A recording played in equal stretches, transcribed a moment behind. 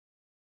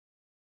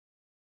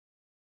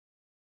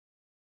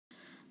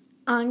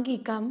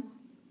Angikam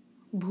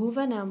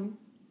Bhuvanam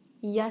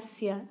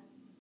Yasya,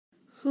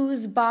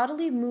 whose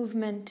bodily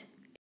movement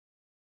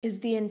is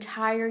the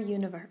entire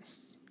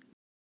universe.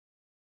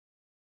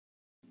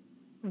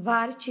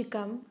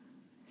 Varchikam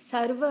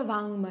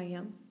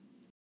Sarvavangmayam,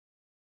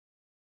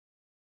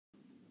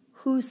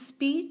 whose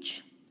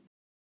speech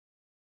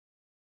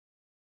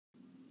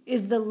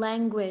is the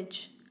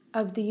language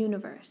of the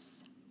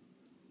universe.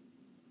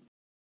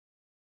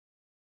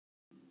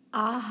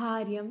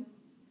 Aharyam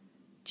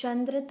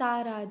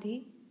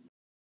Chandrataradhi,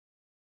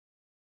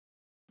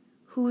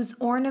 whose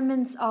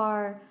ornaments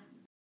are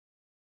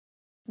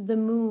the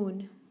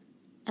moon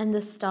and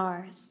the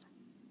stars.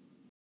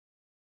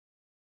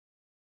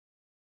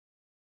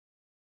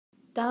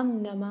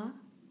 Tam Nama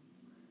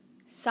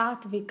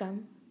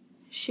Satvikam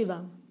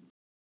Shivam,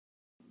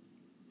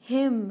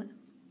 him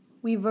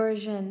we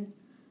version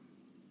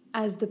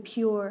as the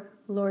pure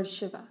Lord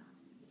Shiva.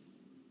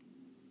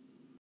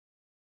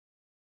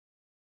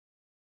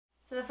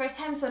 So the first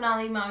time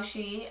Sonali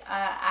Maushi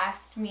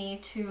asked me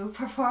to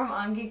perform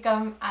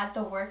Angikam at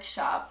the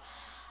workshop,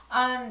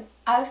 I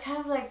was kind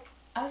of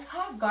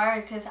caught off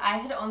guard because I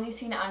had only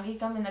seen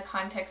Angikam in the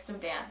context of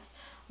dance,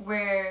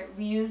 where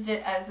we used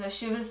it as a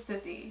Shiva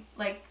Stuti,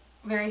 like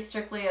very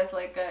strictly as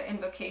like an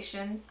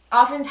invocation.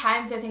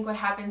 Oftentimes I think what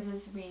happens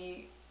is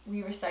we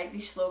recite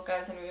these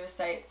shlokas and we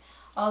recite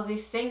all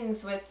these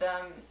things with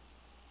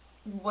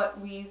what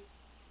we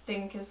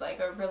think is like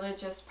a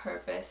religious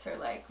purpose, or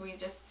like we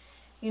just,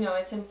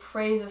 it's in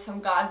praise of some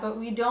god, but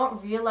we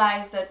don't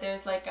realize that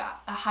there's like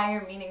a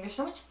higher meaning. There's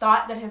so much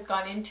thought that has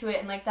gone into it,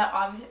 and like that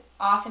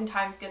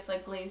oftentimes gets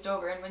like glazed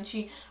over. And when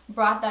she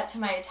brought that to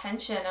my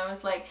attention, I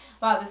was like,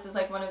 wow, this is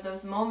like one of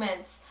those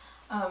moments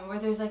where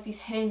there's like these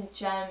hidden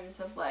gems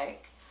of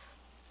like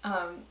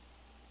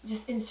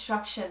just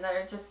instruction that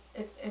are just,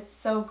 it's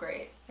so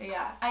great. But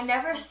yeah, I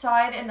never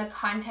saw it in the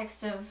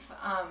context of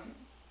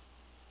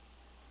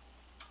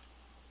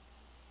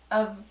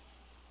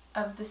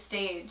the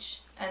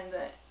stage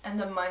and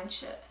the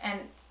munch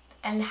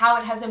and how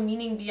it has a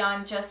meaning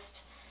beyond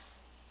just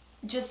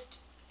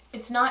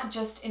it's not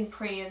just in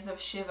praise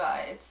of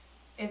Shiva.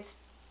 It's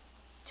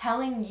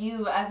telling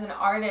you as an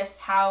artist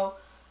how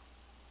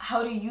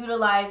to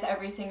utilize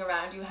everything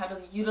around you, how to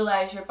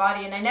utilize your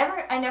body. And I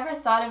never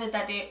thought of it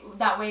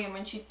that way. And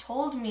when she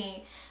told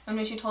me, and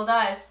when she told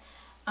us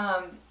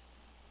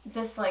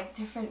this like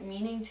different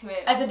meaning to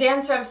it, as a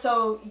dancer I'm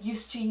so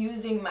used to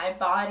using my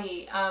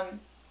body,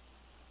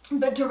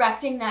 but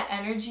directing that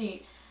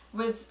energy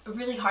was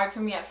really hard for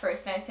me at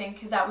first. And I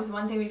think that was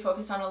one thing we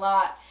focused on a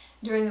lot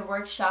during the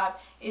workshop,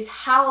 is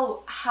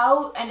how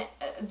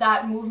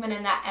that movement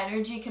and that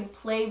energy can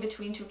play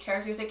between two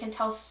characters. It can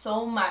tell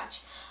so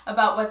much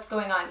about what's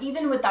going on,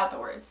 even without the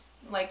words.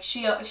 Like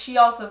she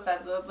also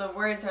said the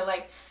words are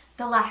like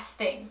the last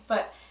thing,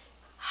 but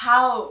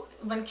how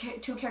when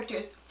two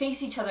characters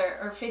face each other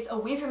or face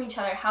away from each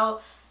other,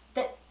 how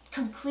that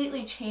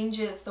completely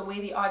changes the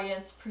way the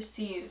audience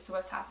perceives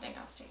what's happening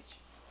on stage.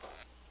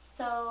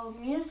 So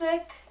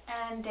music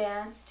and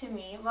dance to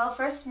me, well,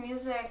 first,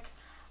 music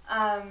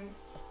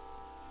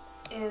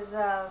is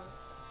a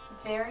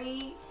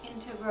very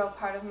integral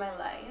part of my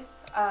life.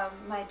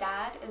 My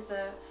dad is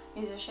a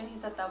musician,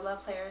 he's a tabla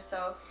player,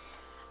 so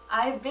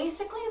I've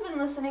basically been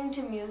listening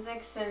to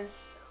music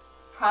since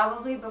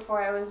probably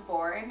before I was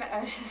born.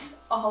 I was just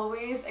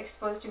always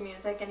exposed to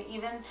music, and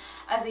even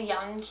as a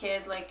young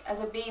kid, like as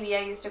a baby, I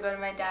used to go to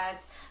my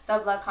dad's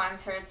tabla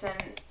concerts,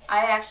 and I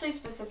actually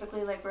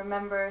specifically like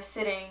remember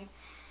sitting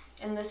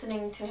and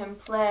listening to him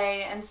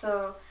play. And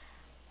so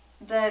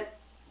the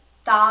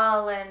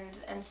tal and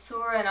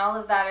sur and all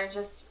of that are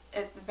just,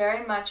 it's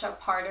very much a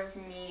part of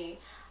me.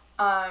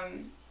 My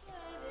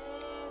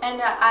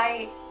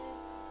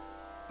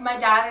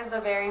dad is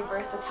a very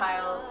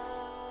versatile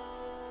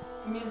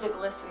music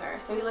listener,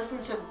 so he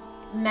listens to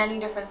many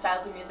different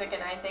styles of music,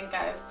 and I think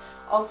I've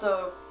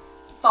also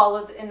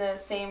followed in the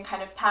same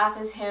kind of path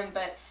as him.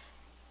 But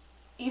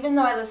even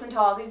though I listen to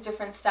all these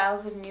different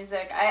styles of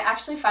music, I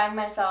actually find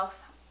myself,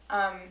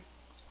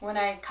 when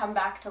I come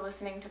back to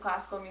listening to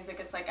classical music,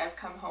 it's like I've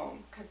come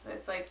home, because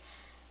it's like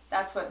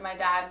that's what my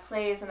dad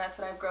plays and that's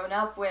what I've grown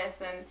up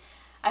with, and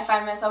I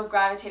find myself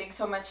gravitating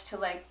so much to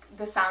like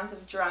the sounds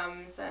of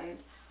drums. And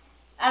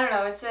I don't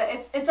know,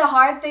 it's a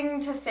hard thing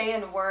to say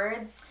in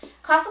words.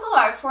 Classical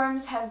art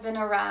forms have been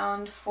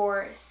around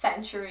for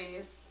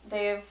centuries.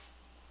 They've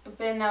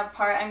been a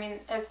part, I mean,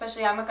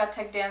 especially I'm a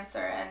Kathak dancer,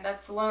 and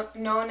that's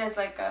known as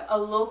like a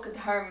lok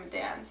dharm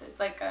dance. It's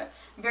like a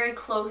very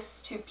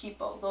close to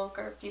people,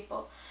 lokar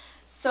people.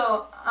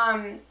 So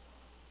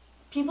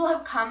people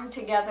have come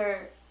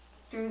together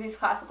through these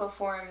classical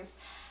forms,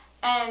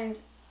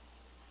 and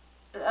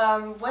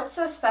what's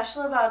so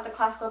special about the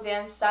classical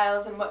dance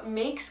styles and what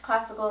makes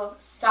classical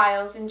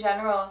styles in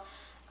general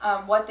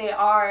what they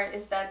are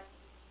is that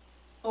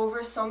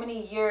over so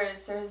many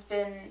years there has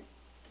been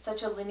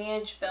such a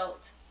lineage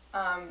built.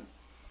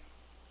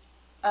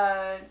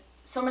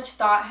 So much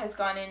thought has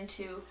gone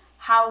into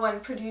how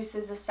one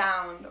produces a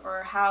sound,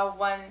 or how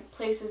one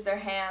places their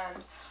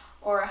hand,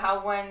 or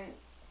how one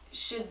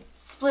should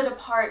split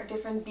apart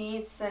different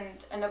beats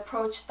and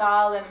approach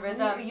tal and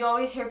rhythm. You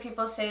always hear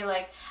people say,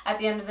 like, at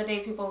the end of the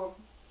day, people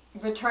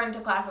return to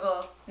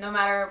classical no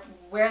matter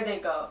where they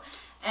go.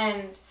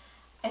 And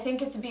I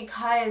think it's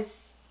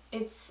because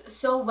it's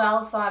so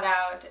well thought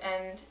out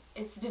and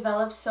it's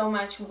developed so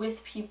much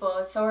with people.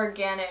 It's so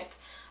organic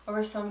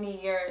over so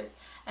many years.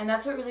 And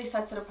that's what really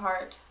sets it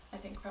apart, I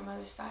think, from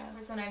other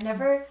styles. And I've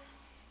never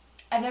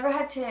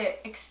had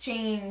to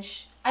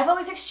exchange, I've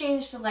always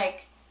exchanged,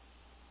 like,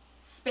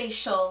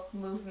 spatial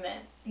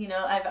movement, you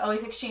know, I've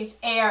always exchanged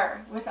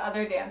air with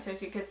other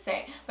dancers, you could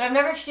say, but I've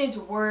never exchanged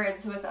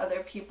words with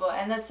other people,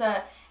 and it's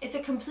a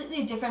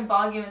completely different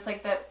ballgame. It's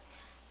like that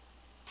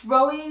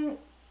throwing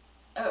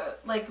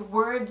like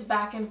words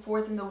back and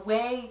forth, and the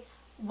way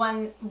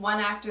one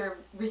actor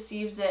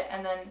receives it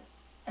and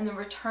then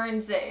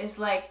returns it is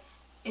like,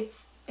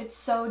 it's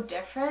so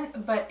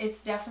different, but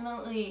it's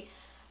definitely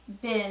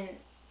been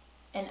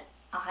an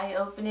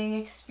eye-opening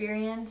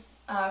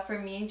experience for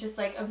me, just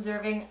like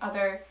observing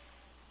other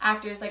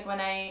actors, like when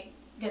I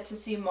get to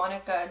see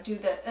Monica do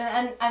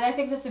and I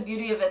think that's the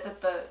beauty of it,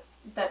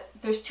 that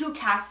there's two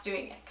casts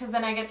doing it, because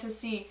then I get to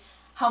see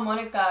how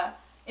Monica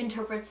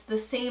interprets the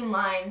same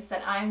lines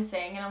that I'm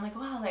saying, and I'm like,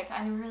 wow, like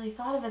I never really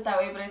thought of it that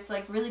way, but it's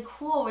like really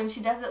cool when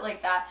she does it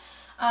like that.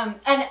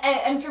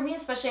 And for me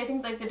especially, I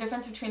think like the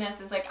difference between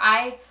us is like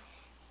I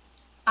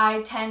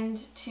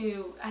tend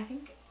to, I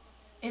think,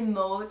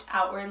 emote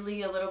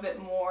outwardly a little bit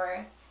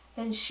more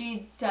than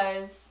she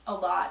does a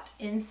lot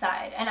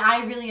inside, and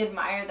I really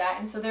admire that.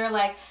 And so there are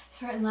like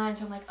certain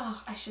lines where I'm like,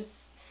 oh, I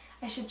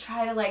should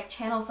try to like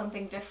channel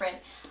something different.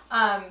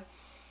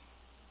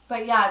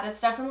 But yeah,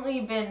 it's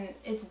definitely been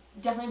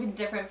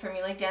different for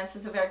me. Like, dance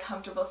is a very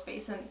comfortable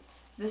space, and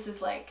this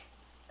is like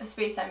a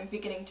space I'm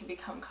beginning to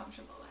become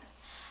comfortable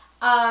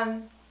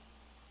with.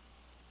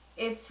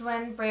 It's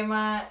when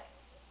Prema,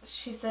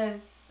 she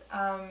says,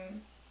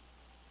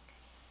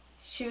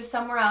 she was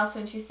somewhere else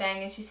when she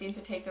sang and she seemed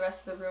to take the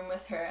rest of the room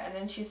with her, and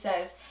then she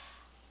says,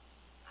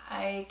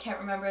 I can't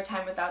remember a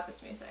time without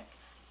this music.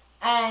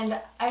 And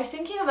I was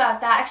thinking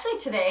about that actually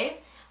today,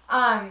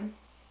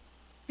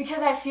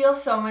 because I feel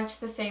so much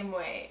the same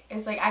way.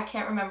 It's like, I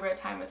can't remember a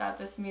time without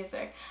this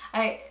music.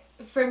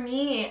 For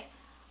me,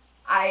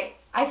 I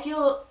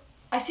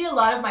see a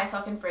lot of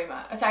myself in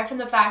Prema, aside from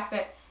the fact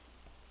that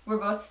we're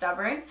both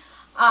stubborn,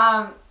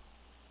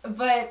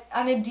 but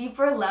on a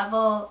deeper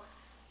level,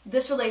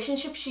 this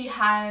relationship she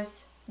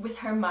has with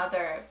her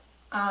mother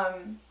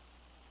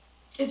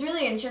is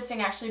really interesting,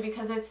 actually,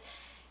 because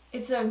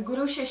it's a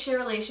guru-shishya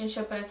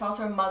relationship, but it's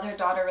also a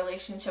mother-daughter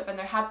relationship, and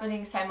they're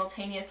happening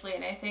simultaneously.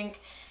 And I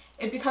think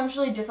it becomes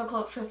really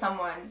difficult for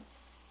someone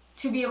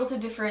to be able to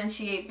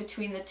differentiate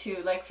between the two.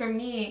 Like, for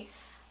me,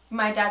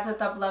 my dad's a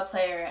tabla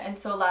player, and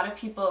so a lot of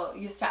people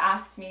used to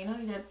ask me, you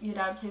know, your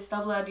dad plays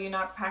tabla, do you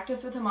not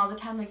practice with him all the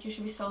time? Like, you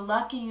should be so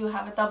lucky you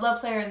have a tabla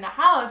player in the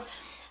house.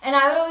 And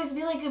I would always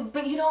be like,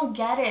 but you don't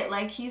get it,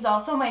 like, he's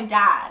also my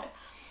dad.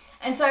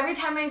 And so every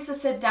time I used to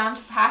sit down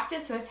to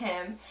practice with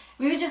him,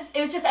 it would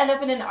just end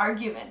up in an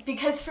argument,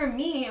 because for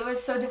me it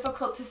was so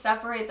difficult to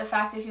separate the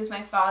fact that he was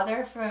my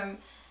father from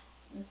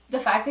the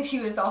fact that he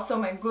was also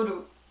my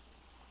guru.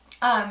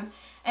 And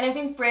I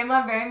think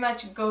Prema very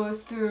much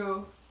goes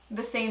through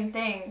the same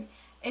thing.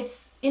 It's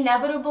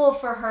inevitable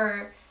for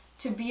her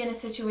to be in a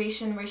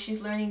situation where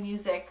she's learning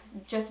music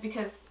just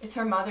because it's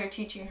her mother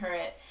teaching her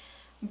it.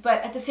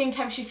 But at the same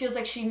time, she feels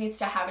like she needs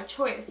to have a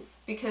choice,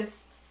 because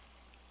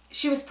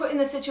she was put in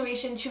the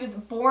situation, she was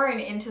born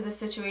into the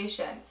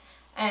situation.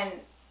 And,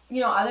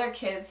 you know, other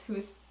kids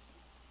whose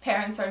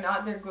parents are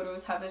not their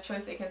gurus have the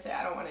choice. They can say,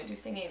 I don't want to do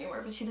singing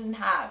anymore, but she doesn't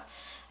have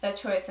that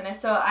choice. And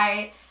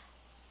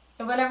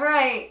whenever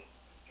I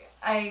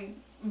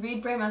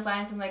read Prema's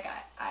lines, I'm like,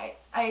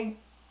 I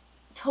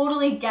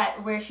totally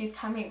get where she's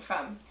coming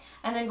from.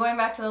 And then going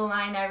back to the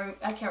line,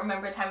 I can't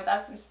remember a time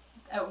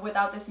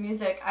without this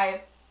music,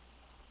 I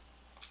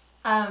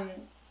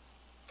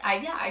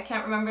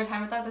can't remember a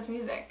time without this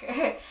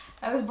music.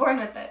 I was born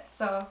with it,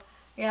 so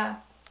yeah.